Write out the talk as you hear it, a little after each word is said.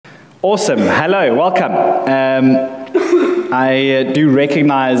Awesome. Hello, welcome. I do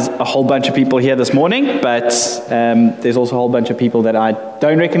recognize a whole bunch of people here this morning, but there's also a whole bunch of people that I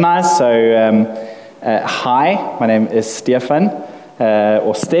don't recognize. So, hi, my name is Stefan,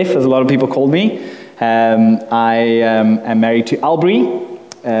 or Steph, as a lot of people call me. I am married to Albree.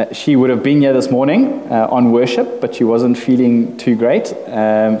 She would have been here this morning on worship, but she wasn't feeling too great.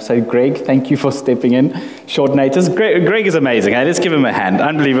 So Greg, thank you for stepping in. Short notice. Greg is amazing. Hey, let's give him a hand.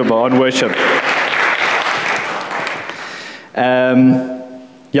 Unbelievable on worship.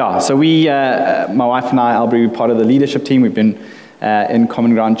 So we, my wife and I, Albree, we're part of the leadership team. We've been in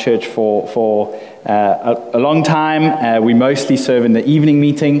Common Ground Church for a long time. We mostly serve in the evening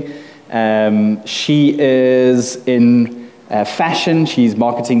meeting. She is in fashion. She's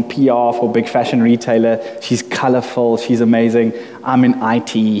marketing PR for a big fashion retailer. She's colorful. She's amazing. I'm in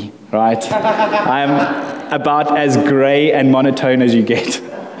IT, right? I'm about as gray and monotone as you get.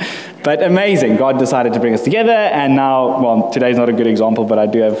 But amazing. God decided to bring us together, and now, well, today's not a good example, but I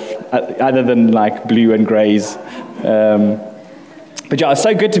do have, other than like blue and grays. But yeah, it's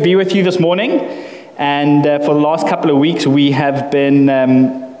so good to be with you this morning. And for the last couple of weeks, we have been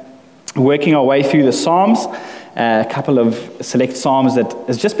working our way through the Psalms. A couple of select Psalms that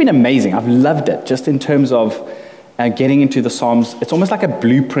has just been amazing. I've loved it, just in terms of getting into the Psalms. It's almost like a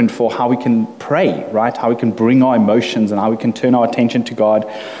blueprint for how we can pray, right? How we can bring our emotions and how we can turn our attention to God.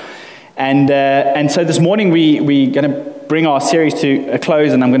 And so this morning we're going to bring our series to a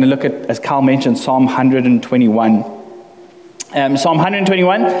close, and I'm going to look at, as Carl mentioned, Psalm 121. Psalm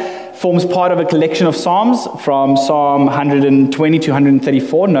 121 forms part of a collection of Psalms from Psalm 120 to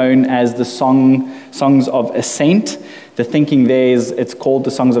 134, known as the Songs of Ascent. The thinking there is it's called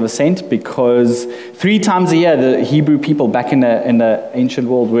the Songs of Ascent because 3 times a year the Hebrew people back in the ancient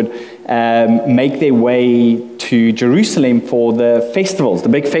world would make their way to Jerusalem for the festivals, the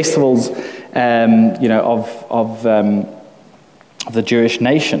big festivals, of the Jewish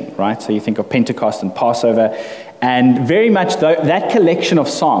nation, right? So you think of Pentecost and Passover. And very much that collection of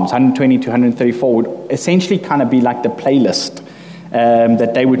Psalms, 120 to 134, would essentially kind of be like the playlist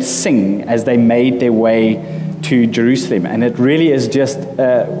that they would sing as they made their way to Jerusalem. And it really is just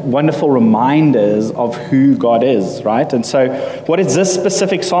wonderful reminders of who God is, right? And so what is this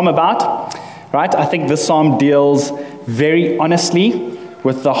specific psalm about, right? I think this psalm deals very honestly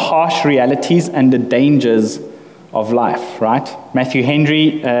with the harsh realities and the dangers of life, right? Matthew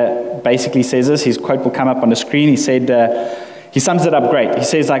Henry basically says this. His quote will come up on the screen. He said, he sums it up great. He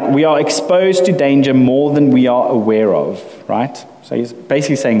says, like, we are exposed to danger more than we are aware of, right? So he's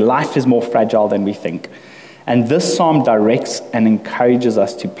basically saying life is more fragile than we think. And this psalm directs and encourages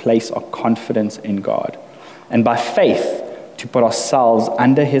us to place our confidence in God, and by faith to put ourselves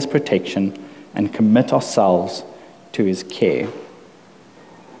under his protection and commit ourselves to his care.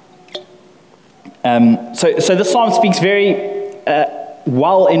 So the psalm speaks very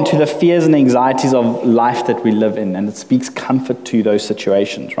well into the fears and anxieties of life that we live in, and it speaks comfort to those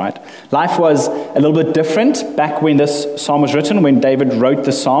situations, right? Life was a little bit different back when this psalm was written, when David wrote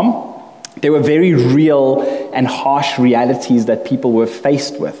the psalm. There were very real and harsh realities that people were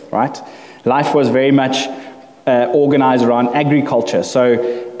faced with, right? Life was very much organized around agriculture. So,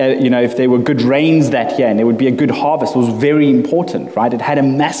 if there were good rains that year and there would be a good harvest, it was very important, right? It had a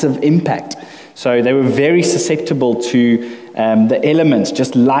massive impact. So they were very susceptible to the elements,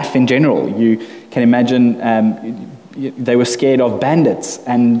 just life in general. You can imagine they were scared of bandits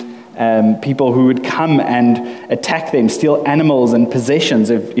and people who would come and attack them, steal animals and possessions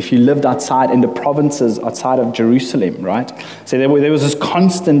if you lived outside in the provinces outside of Jerusalem, right? So there was this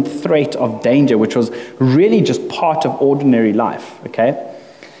constant threat of danger, which was really just part of ordinary life, okay?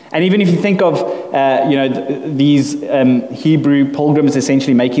 And even if you think of, these Hebrew pilgrims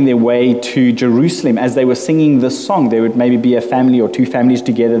essentially making their way to Jerusalem, as they were singing this song, there would maybe be a family or 2 families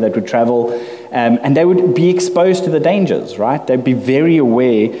together that would travel, and they would be exposed to the dangers, right? They'd be very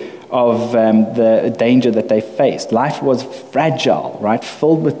aware of the danger that they faced. Life was fragile, right?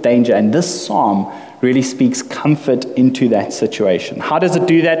 Filled with danger, and this psalm really speaks comfort into that situation. How does it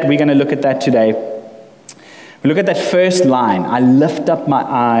do that? We're going to look at that today. We look at that first line, I lift up my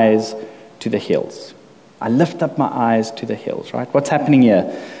eyes to the hills. I lift up my eyes to the hills, right? What's happening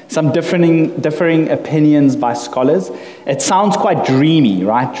here? Some differing opinions by scholars. It sounds quite dreamy,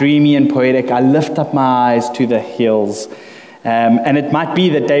 right? Dreamy and poetic. I lift up my eyes to the hills. And it might be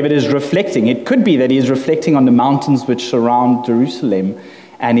that David is reflecting. It could be that he is reflecting on the mountains which surround Jerusalem.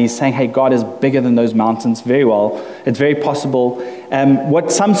 And he's saying, hey, God is bigger than those mountains. Very well. It's very possible.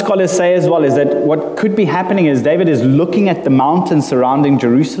 What some scholars say as well is that what could be happening is David is looking at the mountains surrounding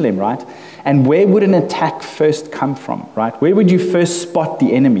Jerusalem, right? And where would an attack first come from, right? Where would you first spot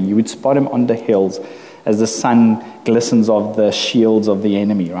the enemy? You would spot him on the hills as the sun glistens of the shields of the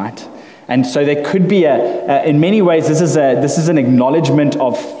enemy, right? And so there could be in many ways, this is an acknowledgement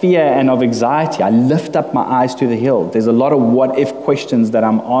of fear and of anxiety. I lift up my eyes to the hill. There's a lot of what-if questions that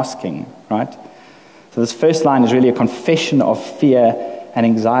I'm asking, right? So this first line is really a confession of fear and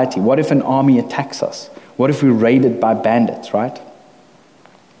anxiety. What if an army attacks us? What if we're raided by bandits, right?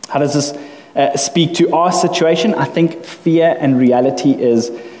 How does this speak to our situation? I think fear and anxiety is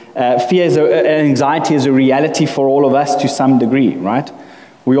a reality for all of us to some degree, right?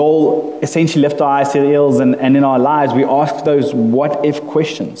 We all essentially lift our eyes to the hills, and in our lives we ask those what-if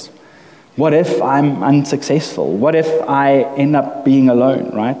questions. What if I'm unsuccessful? What if I end up being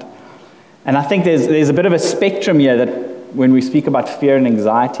alone, right? And I think there's a bit of a spectrum here that when we speak about fear and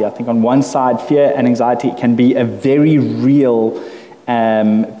anxiety, I think on one side, fear and anxiety can be a very real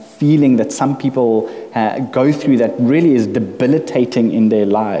feeling that some people go through that really is debilitating in their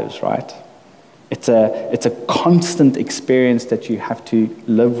lives, right? It's a constant experience that you have to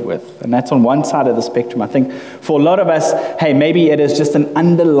live with. And that's on one side of the spectrum. I think for a lot of us, hey, maybe it is just an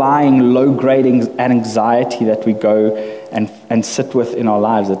underlying low-grade anxiety that we go and sit with in our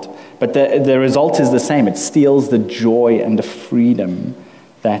lives. But the result is the same. It steals the joy and the freedom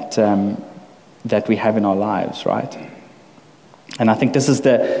that we have in our lives, right? And I think this is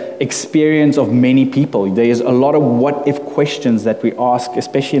the experience of many people. There's a lot of what-if questions that we ask,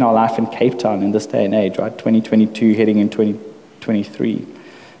 especially in our life in Cape Town in this day and age, right? 2022 heading in 2023.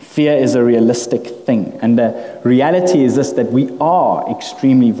 Fear is a realistic thing. And the reality is this, that we are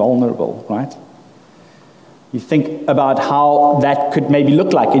extremely vulnerable, right? You think about how that could maybe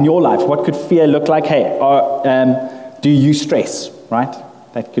look like in your life. What could fear look like? Hey, do you stress, right?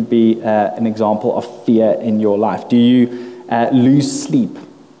 That could be an example of fear in your life. Do you lose sleep?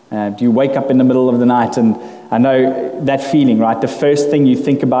 Do you wake up in the middle of the night? And I know that feeling, right? The first thing you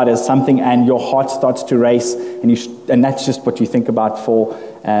think about is something, and your heart starts to race, and that's just what you think about for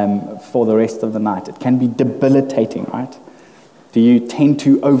the rest of the night. It can be debilitating, right? Do you tend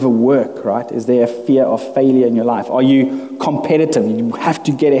to overwork, right? Is there a fear of failure in your life? Are you competitive? You have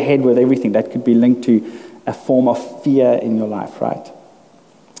to get ahead with everything. That could be linked to a form of fear in your life, right?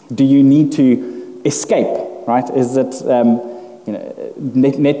 Do you need to escape, right? Is it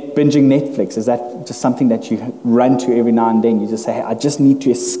binging Netflix? Is that just something that you run to every now and then? You just say, hey, I just need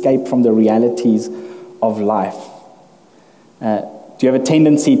to escape from the realities of life. Do you have a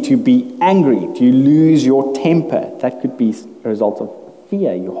tendency to be angry? Do you lose your temper? That could be a result of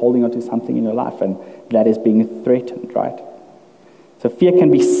fear. You're holding on to something in your life, and that is being threatened, right? So fear can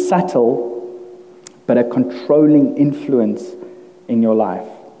be subtle, but a controlling influence in your life.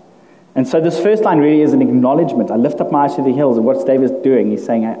 And so this first line really is an acknowledgement. I lift up my eyes to the hills, and what's David's doing? He's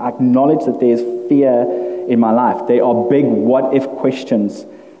saying, I acknowledge that there's fear in my life. There are big what-if questions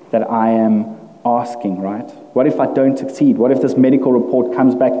that I am asking, right? What if I don't succeed? What if this medical report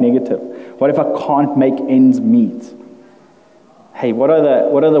comes back negative? What if I can't make ends meet? Hey, what are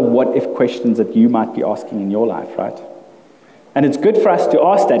the what-if questions that you might be asking in your life, right? And it's good for us to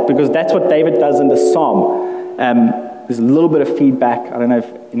ask that, because that's what David does in the Psalm. There's a little bit of feedback. I don't know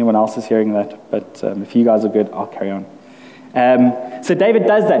if anyone else is hearing that, but if you guys are good, I'll carry on. So David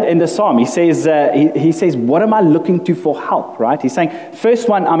does that in the Psalm. He says, what am I looking to for help, right? He's saying, first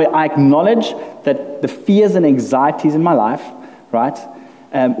one, I acknowledge that the fears and anxieties in my life, right?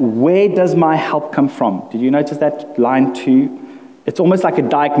 Where does my help come from? Did you notice that line 2? It's almost like a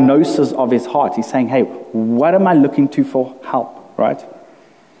diagnosis of his heart. He's saying, hey, what am I looking to for help, right?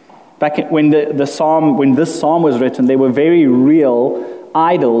 Back when this psalm was written, there were very real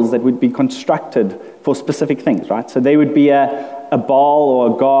idols that would be constructed for specific things, right? So there would be a Baal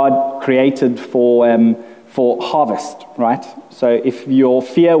or a god created for harvest, right? So if your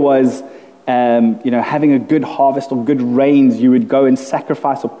fear was, having a good harvest or good rains, you would go and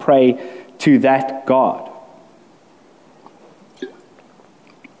sacrifice or pray to that god.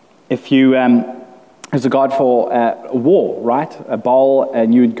 If you there's a god for war, right? A Baal,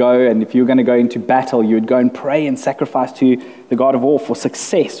 and you would go, and if you were going to go into battle, you would go and pray and sacrifice to the god of war for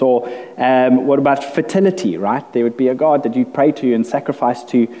success. Or what about fertility, right? There would be a god that you'd pray to and sacrifice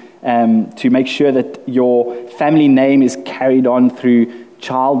to make sure that your family name is carried on through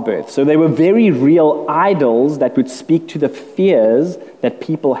childbirth. So they were very real idols that would speak to the fears that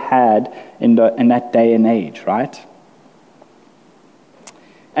people had in that day and age, right?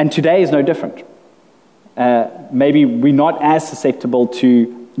 And today is no different. Maybe we're not as susceptible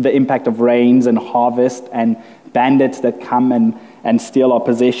to the impact of rains and harvest and bandits that come and steal our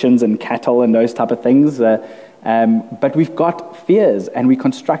possessions and cattle and those type of things. But we've got fears, and we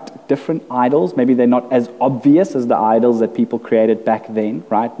construct different idols. Maybe they're not as obvious as the idols that people created back then,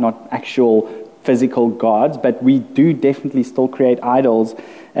 right? Not actual physical gods, but we do definitely still create idols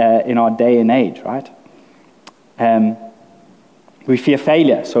in our day and age, right? We fear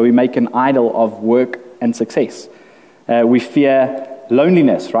failure, so we make an idol of work and success. We fear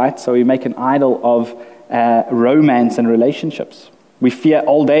loneliness, right? So we make an idol of romance and relationships. We fear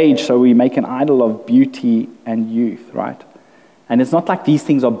old age, so we make an idol of beauty and youth, right? And it's not like these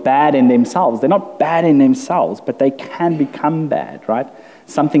things are bad in themselves. They're not bad in themselves, but they can become bad, right?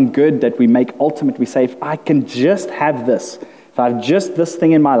 Something good that we make ultimate. We say, if I can just have this, if I have just this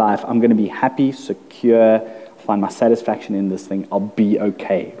thing in my life, I'm going to be happy, secure, find my satisfaction in this thing, I'll be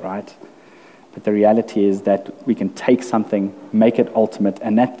okay, right? But the reality is that we can take something, make it ultimate,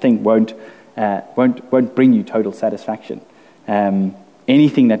 and that thing won't bring you total satisfaction.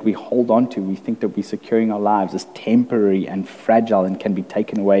 Anything that we hold on to, we think that we're securing our lives, is temporary and fragile and can be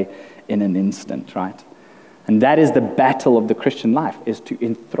taken away in an instant, right? And that is the battle of the Christian life, is to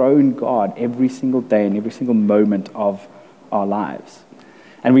enthrone God every single day and every single moment of our lives.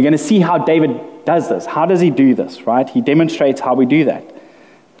 And we're going to see how David does this. How does he do this, right? He demonstrates how we do that.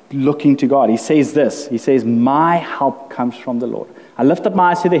 Looking to God. He says this. He says, my help comes from the Lord. I lift up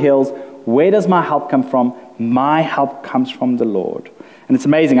my eyes to the hills. Where does my help come from? My help comes from the Lord. And it's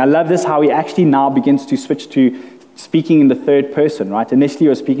amazing. I love this, how he actually now begins to switch to speaking in the third person, right? Initially he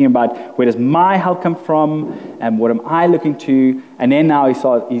was speaking about where does my help come from and what am I looking to? And then now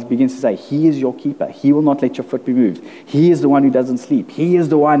he begins to say, he is your keeper. He will not let your foot be moved. He is the one who doesn't sleep. He is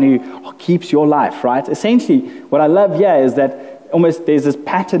the one who keeps your life, right? Essentially, what I love here is that almost there's this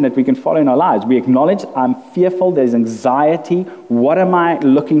pattern that we can follow in our lives. We acknowledge, I'm fearful, there's anxiety. What am I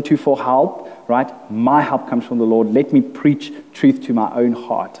looking to for help, right? My help comes from the Lord. Let me preach truth to my own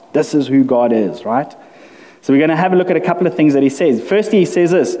heart. This is who God is, right? So we're going to have a look at a couple of things that he says. Firstly, he says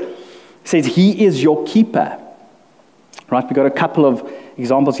this. He says, he is your keeper, right? We've got a couple of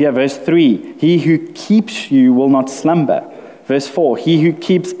examples here. Verse 3, he who keeps you will not slumber. Verse 4, he who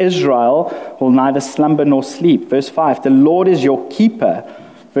keeps Israel will neither slumber nor sleep. Verse 5, the Lord is your keeper.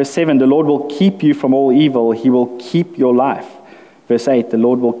 Verse 7, the Lord will keep you from all evil. He will keep your life. Verse 8, the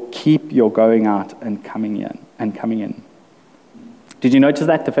Lord will keep your going out and coming in. Did you notice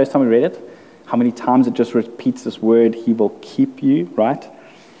that the first time we read it? How many times it just repeats this word, he will keep you, right?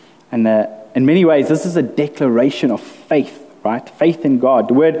 And in many ways, this is a declaration of faith, right? Faith in God.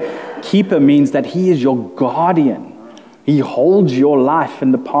 The word keeper means that he is your guardian. He holds your life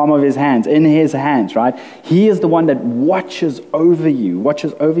in the palm of his hands, in his hands, right? He is the one that watches over you,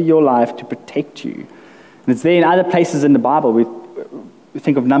 watches over your life to protect you. And it's there in other places in the Bible. We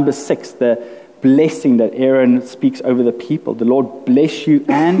think of Numbers 6, the blessing that Aaron speaks over the people. The Lord bless you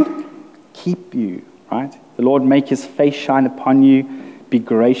and keep you, right? The Lord make his face shine upon you, be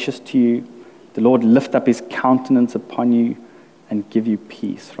gracious to you. The Lord lift up his countenance upon you and give you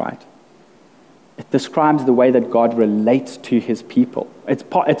peace, right? It describes the way that God relates to his people. It's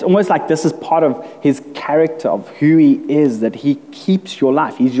almost like this is part of his character, of who he is, that he keeps your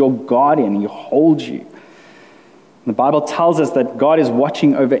life. He's your guardian. He holds you. The Bible tells us that God is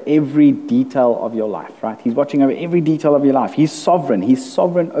watching over every detail of your life, right? He's watching over every detail of your life. He's sovereign. He's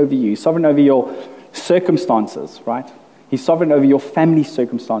sovereign over you. He's sovereign over your circumstances, right? He's sovereign over your family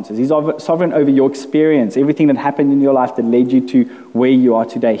circumstances. He's sovereign over your experience, everything that happened in your life that led you to where you are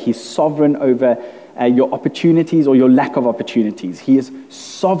today. He's sovereign over your opportunities or your lack of opportunities. He is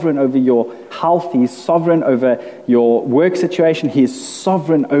sovereign over your health. He's sovereign over your work situation. He is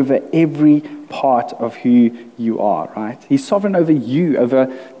sovereign over every part of who you are, right? He's sovereign over you,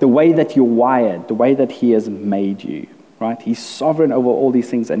 over the way that you're wired, the way that he has made you, right? He's sovereign over all these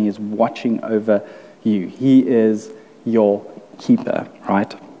things, and he is watching over you. He is your keeper,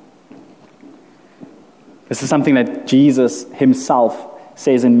 right? This is something that Jesus himself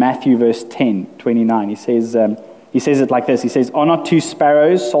says in Matthew verse 10:29. He says it like this. He says, "Are not 2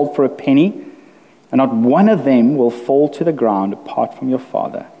 sparrows sold for a penny, and not one of them will fall to the ground apart from your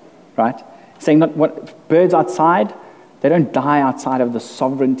Father," right? Saying that what birds outside, they don't die outside of the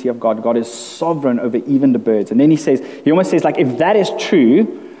sovereignty of God. God is sovereign over even the birds. And then he almost says, like, if that is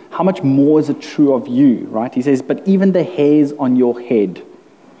true, how much more is it true of you, right? He says, but even the hairs on your head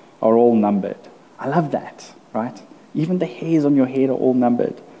are all numbered. I love that, right? Even the hairs on your head are all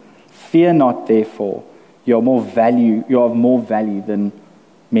numbered. Fear not, therefore, you are of more value than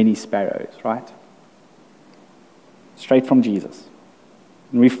many sparrows, right? Straight from Jesus.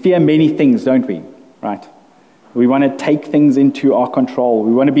 And we fear many things, don't we? Right? We want to take things into our control.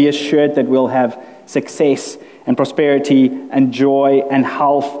 We want to be assured that we'll have success and prosperity and joy and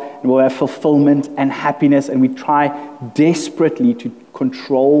health, and we'll have fulfillment and happiness, and we try desperately to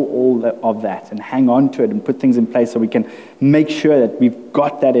control all of that and hang on to it and put things in place so we can make sure that we've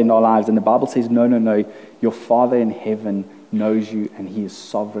got that in our lives. And the Bible says, no, no, no, your Father in heaven knows you, and He is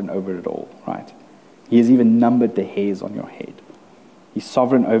sovereign over it all, right? He has even numbered the hairs on your head. He's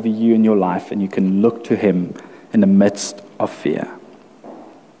sovereign over you and your life, and you can look to Him in the midst of fear.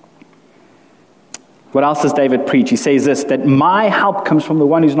 What else does David preach? He says this, that my help comes from the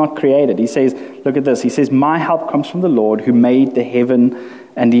one who's not created. He says, look at this. He says, my help comes from the Lord who made the heaven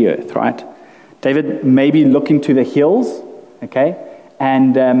and the earth, right? David may be looking to the hills, okay?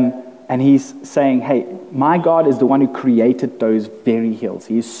 And he's saying, hey, my God is the one who created those very hills.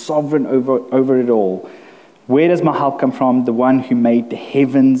 He is sovereign over it all. Where does my help come from? The one who made the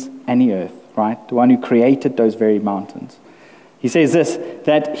heavens and the earth, right? The one who created those very mountains. He says this,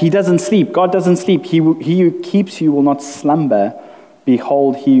 that He doesn't sleep. God doesn't sleep. He who keeps you will not slumber.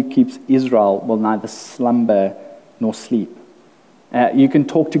 Behold, He who keeps Israel will neither slumber nor sleep. You can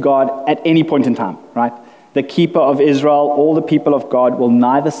talk to God at any point in time, right? The keeper of Israel, all the people of God will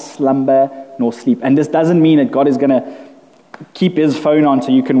neither slumber nor sleep. And this doesn't mean that God is going to keep His phone on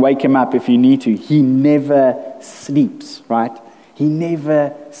so you can wake Him up if you need to. He never sleeps, right? He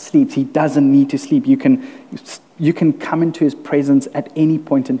never sleeps. He doesn't need to sleep. You can come into His presence at any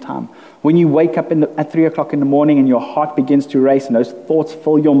point in time. When you wake up at 3 o'clock in the morning and your heart begins to race and those thoughts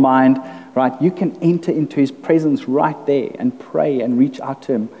fill your mind, right? You can enter into His presence right there and pray and reach out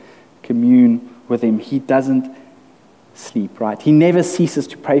to Him, commune with Him. He doesn't sleep, right? He never ceases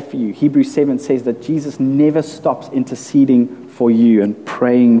to pray for you. Hebrews 7 says that Jesus never stops interceding for you and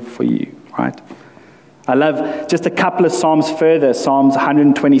praying for you, right? I love just a couple of Psalms further. Psalms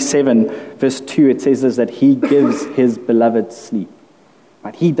 127, verse 2, it says this, that He gives His beloved sleep.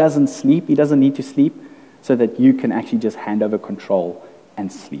 Right? He doesn't sleep. He doesn't need to sleep so that you can actually just hand over control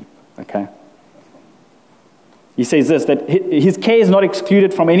and sleep. Okay? He says this, that His care is not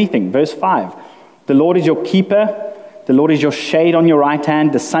excluded from anything. Verse 5, the Lord is your keeper. The Lord is your shade on your right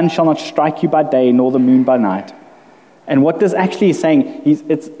hand. The sun shall not strike you by day, nor the moon by night. And what this actually is saying,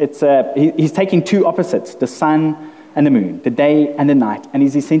 he's taking two opposites, the sun and the moon, the day and the night. And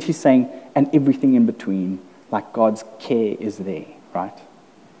he's essentially saying, and everything in between, like God's care is there, right?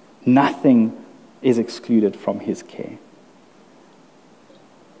 Nothing is excluded from His care.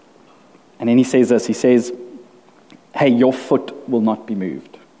 And then he says this, he says, hey, your foot will not be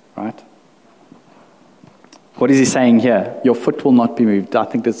moved, right? What is he saying here? Your foot will not be moved. I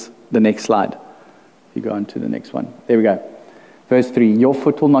think that's the next slide. You go on to the next one. There we go. Verse 3, your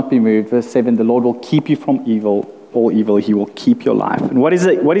foot will not be moved. Verse 7, the Lord will keep you from all evil. He will keep your life. And what is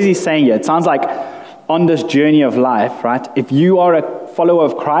he saying here? It sounds like on this journey of life, right? If you are a follower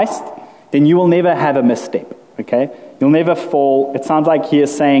of Christ, then you will never have a misstep, okay? You'll never fall. It sounds like he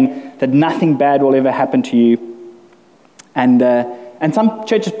is saying that nothing bad will ever happen to you. And some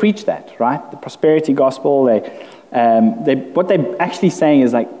churches preach that, right? The prosperity gospel, what they're actually saying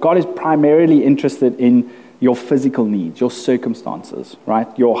is like God is primarily interested in your physical needs, your circumstances, right?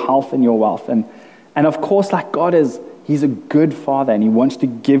 Your health and your wealth. And of course, like He's a good Father and He wants to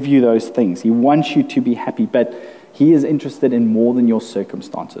give you those things. He wants you to be happy, but He is interested in more than your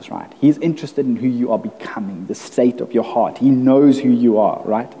circumstances, right? He's interested in who you are becoming, the state of your heart. He knows who you are,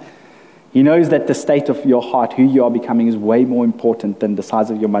 right? He knows that the state of your heart, who you are becoming, is way more important than the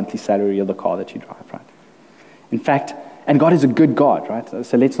size of your monthly salary or the car that you drive, right? In fact, and God is a good God, right?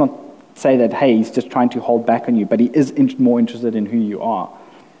 So let's not say that, hey, He's just trying to hold back on you, but He is more interested in who you are.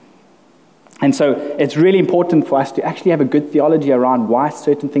 And so it's really important for us to actually have a good theology around why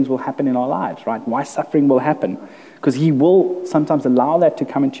certain things will happen in our lives, right? Why suffering will happen. Because He will sometimes allow that to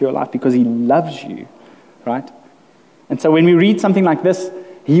come into your life because He loves you, right? And so when we read something like this,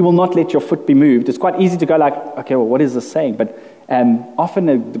 He will not let your foot be moved. It's quite easy to go like, okay, well, what is this saying? But often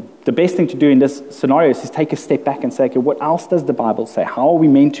the best thing to do in this scenario is take a step back and say, okay, what else does the Bible say? How are we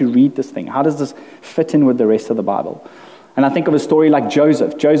meant to read this thing? How does this fit in with the rest of the Bible? And I think of a story like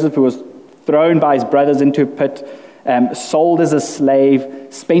Joseph. Joseph, who was thrown by his brothers into a pit, sold as a slave,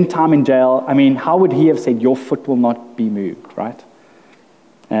 spent time in jail. I mean, how would he have said, your foot will not be moved, right?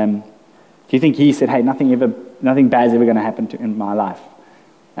 Do you think he said, hey, nothing bad is ever going to happen in my life?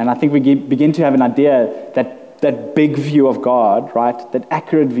 And I think we begin to have an idea that big view of God, right? That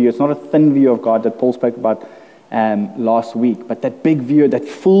accurate view. It's not a thin view of God that Paul spoke about last week, but that big view, that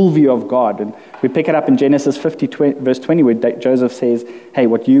full view of God. And we pick it up in Genesis 50, verse 20, where Joseph says, hey,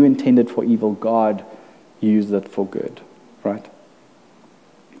 what you intended for evil, God used it for good, right?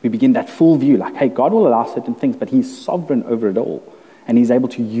 we begin that full view, like, hey, God will allow certain things, but he's sovereign over it all, and he's able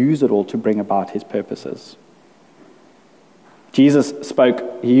to use it all to bring about his purposes. Jesus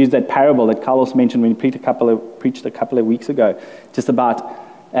spoke, he used that parable that Carlos mentioned when he preached a couple of weeks ago, just about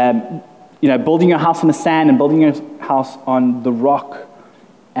building your house on the sand and building your house on the rock.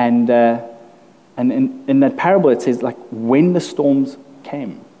 And in that parable it says, like, when the storms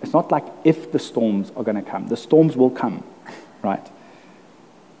came. It's not like if the storms are going to come. The storms will come, right?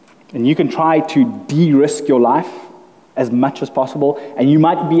 And you can try to de-risk your life as much as possible, and you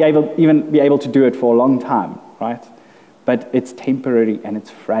might even be able to do it for a long time, right? But it's temporary and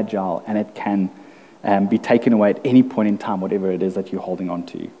it's fragile, and it can be taken away at any point in time, whatever it is that you're holding on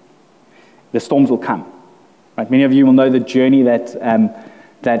to. The storms will come, right? Many of you will know the journey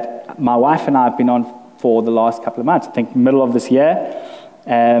that my wife and I have been on for the last couple of months. I think middle of this year,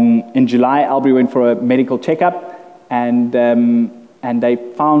 in July, Albry went for a medical checkup, and they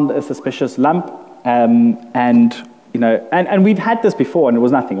found a suspicious lump, and we'd had this before, and it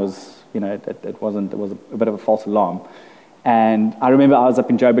was nothing. It was, it was a bit of a false alarm. And I remember I was up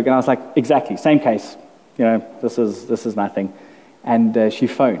in Joburg, and I was like, exactly, same case. This is nothing. And she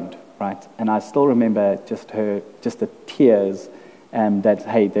phoned, right? And I still remember just the tears, that,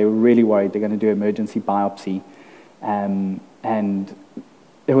 hey, they were really worried. They're going to do emergency biopsy. And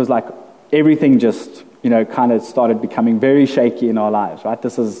it was like everything just, kind of started becoming very shaky in our lives, right?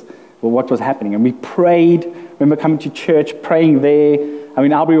 This is what was happening. And we prayed. I remember coming to church, praying there. I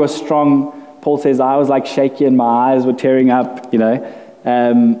mean, Albry was strong. Paul says I was like shaky and my eyes were tearing up,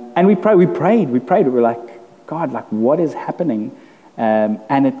 And we prayed. We were like, God, like, what is happening?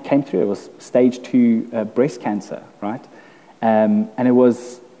 And it came through. It was stage 2 breast cancer, right? And it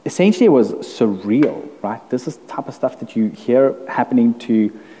was surreal, right? This is the type of stuff that you hear happening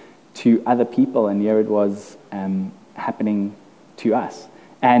to other people, and here it was happening to us.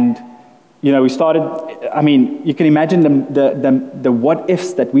 And we started. I mean, you can imagine the what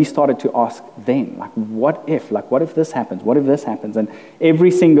ifs that we started to ask then. Like, what if? Like, what if this happens? What if this happens? And every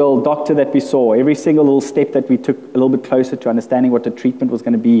single doctor that we saw, every single little step that we took a little bit closer to understanding what the treatment was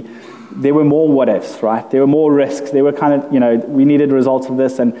going to be, there were more what ifs, right? There were more risks. There were kind of, we needed results of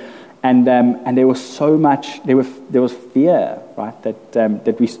this, and there was so much. There was fear, right?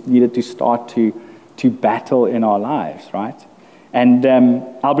 That we needed to start to battle in our lives, right? And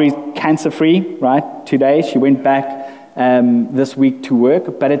Albry's cancer-free, right? Today she went back this week to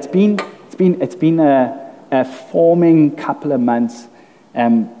work, but it's been a forming couple of months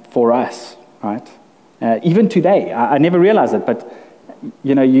for us, right? Even today, I never realized it, but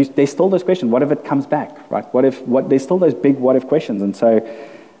there's still those questions. What if it comes back, right? There's still those big what if questions, and so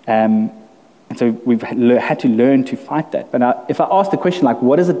we've had to learn to fight that. But if I ask the question, like,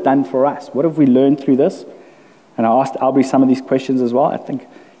 what has it done for us? What have we learned through this? And I asked Albry some of these questions as well. I think,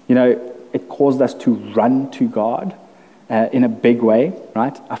 it caused us to run to God in a big way,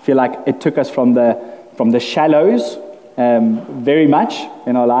 right? I feel like it took us from the shallows very much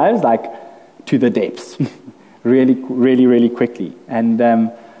in our lives, like, to the depths, really, really, really quickly, and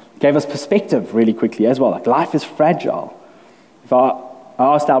gave us perspective really quickly as well. Like, life is fragile. If I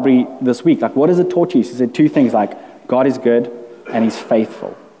asked Albry this week, like, what has it taught you? She said 2 things, like, God is good and he's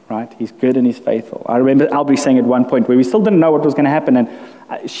faithful. Right? He's good and he's faithful. I remember Albry saying at one point where we still didn't know what was going to happen, and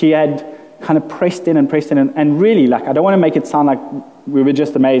she had kind of pressed in, and really, like, I don't want to make it sound like we were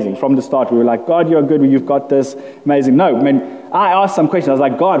just amazing. From the start, we were like, God, you're good, you've got this, amazing. No, I mean, I asked some questions. I was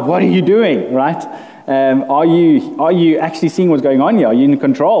like, God, what are you doing, right? Are you actually seeing what's going on here? Are you in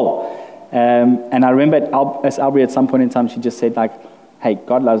control? And I remember as Albry at some point in time, she just said, like, hey,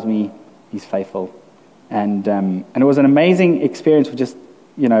 God loves me, he's faithful. And it was an amazing experience of just,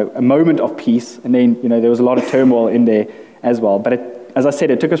 a moment of peace, and then, there was a lot of turmoil in there as well. But as I said,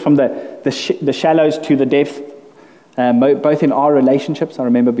 it took us from the shallows to the depth, both in our relationships. I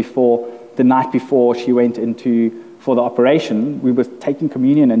remember the night before she went for the operation, we were taking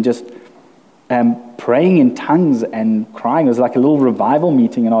communion and just praying in tongues and crying. It was like a little revival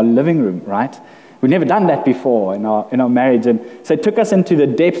meeting in our living room, right? We'd never done that before in our marriage, and so it took us into the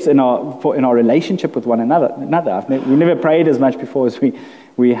depths in our relationship with one another. We never prayed as much before as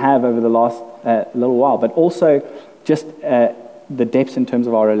we have over the last little while, but also just the depths in terms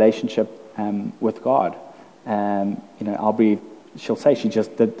of our relationship with God. Albry, she'll say she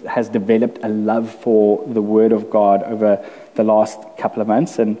just has developed a love for the Word of God over the last couple of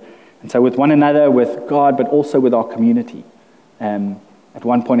months, and so with one another, with God, but also with our community. At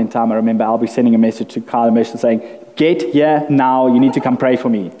one point in time, I remember Albry sending a message to Kyle and Mesh saying, "Get here now, you need to come pray for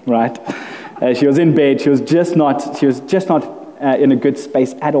me," right? She was in bed, she was just not in a good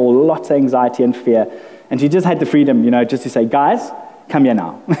space at all, lots of anxiety and fear. And she just had the freedom, just to say, "Guys, come here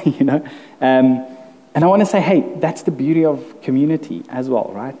now, you know. And I want to say, hey, that's the beauty of community as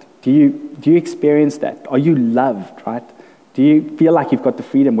well, right? Do you experience that? Are you loved, right? Do you feel like you've got the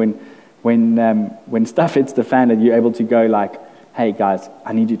freedom when stuff hits the fan and you're able to go like, hey guys,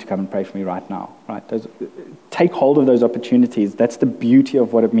 I need you to come and pray for me right now, right? Take hold of those opportunities. That's the beauty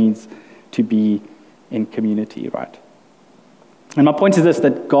of what it means to be in community, right? And my point is this,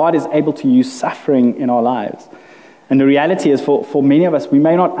 that God is able to use suffering in our lives. And the reality is for many of us, we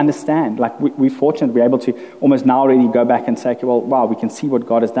may not understand. Like we're fortunate, we're able to almost now already go back and say, okay, well, wow, we can see what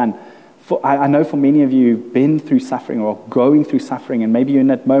God has done. I know for many of you, you've been through suffering or going through suffering, and maybe you're in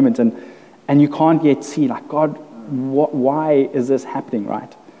that moment and you can't yet see, like, God, why is this happening,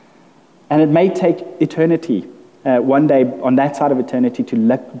 right? And it may take eternity, one day on that side of eternity, to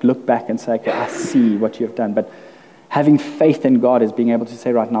look back and say, okay, I see what you have done. But having faith in God is being able to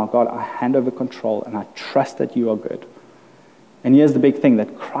say right now, God, I hand over control and I trust that you are good. And here's the big thing,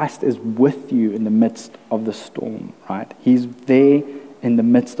 that Christ is with you in the midst of the storm, right? He's there in the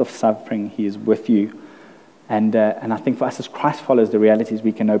midst of suffering. He is with you. And I think for us as Christ followers, the reality is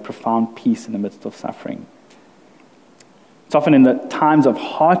we can know profound peace in the midst of suffering. It's often in the times of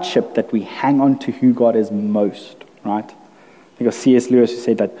hardship that we hang on to who God is most, right? I think of C.S. Lewis, who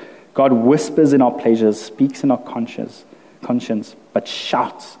said that God whispers in our pleasures, speaks in our conscience, but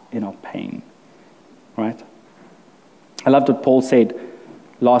shouts in our pain, right? I loved what Paul said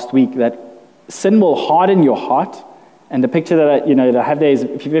last week, that sin will harden your heart. And the picture that I have there is,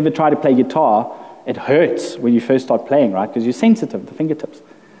 if you've ever tried to play guitar, it hurts when you first start playing, right? Because you're sensitive, the fingertips.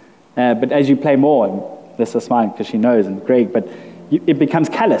 But as you play more, and this is mine because she knows, and Greg, but it becomes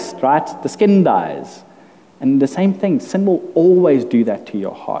calloused, right? The skin dies. And the same thing, sin will always do that to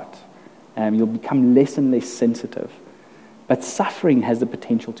your heart. You'll become less and less sensitive. But suffering has the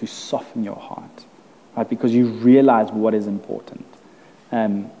potential to soften your heart, right? Because you realize what is important.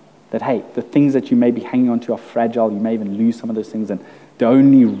 That, hey, the things that you may be hanging on to are fragile. You may even lose some of those things. And the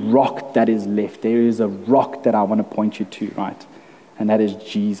only rock that is left, there is a rock that I want to point you to, right? And that is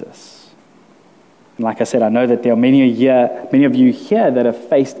Jesus. And like I said, I know that there are many of you here that have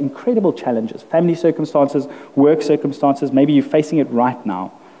faced incredible challenges, family circumstances, work circumstances. Maybe you're facing it right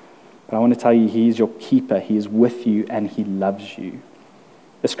now. But I want to tell you, He is your keeper. He is with you, and He loves you.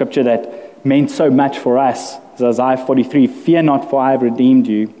 The scripture that meant so much for us is Isaiah 43, "Fear not, for I have redeemed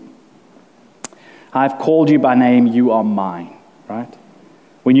you. I have called you by name, you are mine." Right?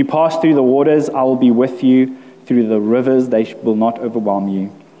 When you pass through the waters, I will be with you. Through the rivers, they will not overwhelm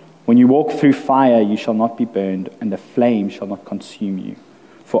you. When you walk through fire, you shall not be burned, and the flame shall not consume you.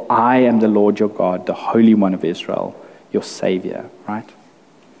 For I am the Lord your God, the Holy One of Israel, your Savior. Right?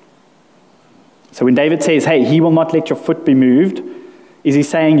 So when David says, hey, He will not let your foot be moved, is he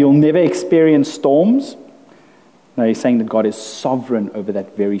saying you'll never experience storms? No, he's saying that God is sovereign over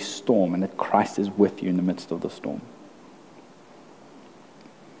that very storm and that Christ is with you in the midst of the storm.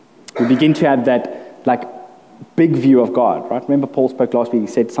 We begin to have that big view of God, right? Remember Paul spoke last week, he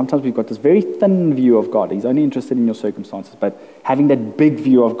said sometimes we've got this very thin view of God. He's only interested in your circumstances, but having that big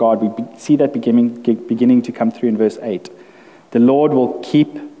view of God, we see that beginning to come through in verse 8. The Lord will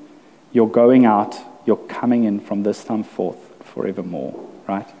keep your going out, your coming in from this time forth forevermore,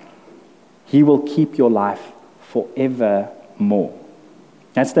 right? He will keep your life forevermore.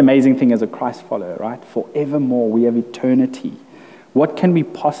 That's the amazing thing as a Christ follower, right? Forevermore, we have eternity. What can we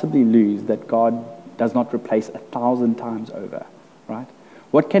possibly lose that God does not replace 1,000 times over, right?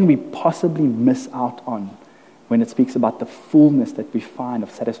 What can we possibly miss out on when it speaks about the fullness that we find of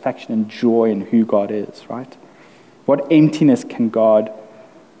satisfaction and joy in who God is, right? What emptiness can God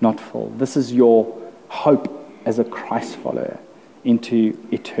not fill? This is your hope as a Christ follower into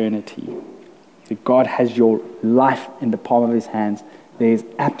eternity. So God has your life in the palm of His hands. There is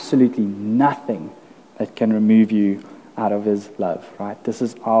absolutely nothing that can remove you out of His love, right? This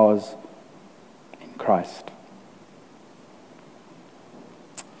is ours in Christ.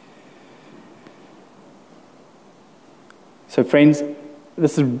 So friends,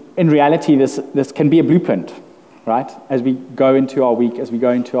 this is, in reality, this can be a blueprint, right? As we go into our week, as we go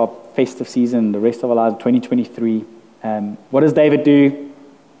into our festive season, the rest of our lives, 2023, what does David do?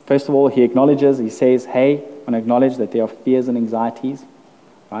 First of all, he says, hey, I want to acknowledge that there are fears and anxieties,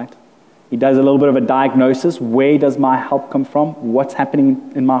 right? He does a little bit of a diagnosis. Where does my help come from? What's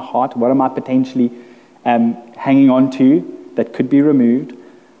happening in my heart? What am I potentially hanging on to that could be removed?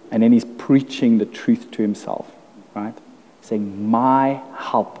 And then he's preaching the truth to himself, right? Saying, my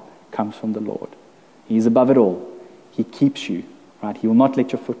help comes from the Lord. He's above it all. He keeps you, right? He will not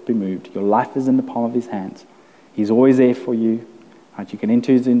let your foot be moved. Your life is in the palm of His hands. He's always there for you, right? You can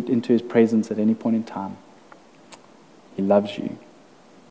enter into His presence at any point in time. He loves you.